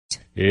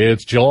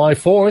It's July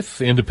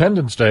 4th,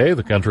 Independence Day,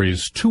 the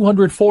country's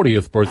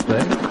 240th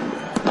birthday.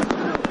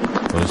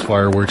 Those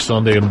fireworks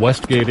Sunday in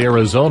Westgate,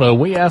 Arizona.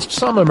 We asked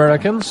some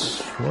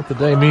Americans what the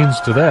day means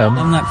to them.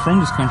 I'm not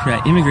from this country.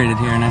 I immigrated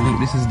here, and I think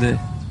this is the,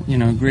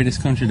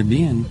 greatest country to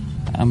be in.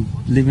 I'm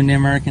living the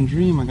American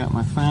dream. I got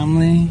my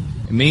family.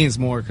 It means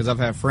more because I've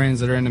had friends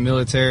that are in the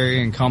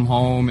military and come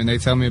home, and they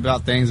tell me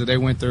about things that they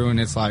went through, and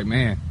it's like,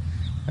 man,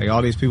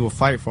 all these people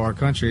fight for our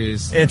country.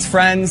 It's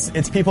friends,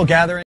 it's people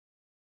gathering.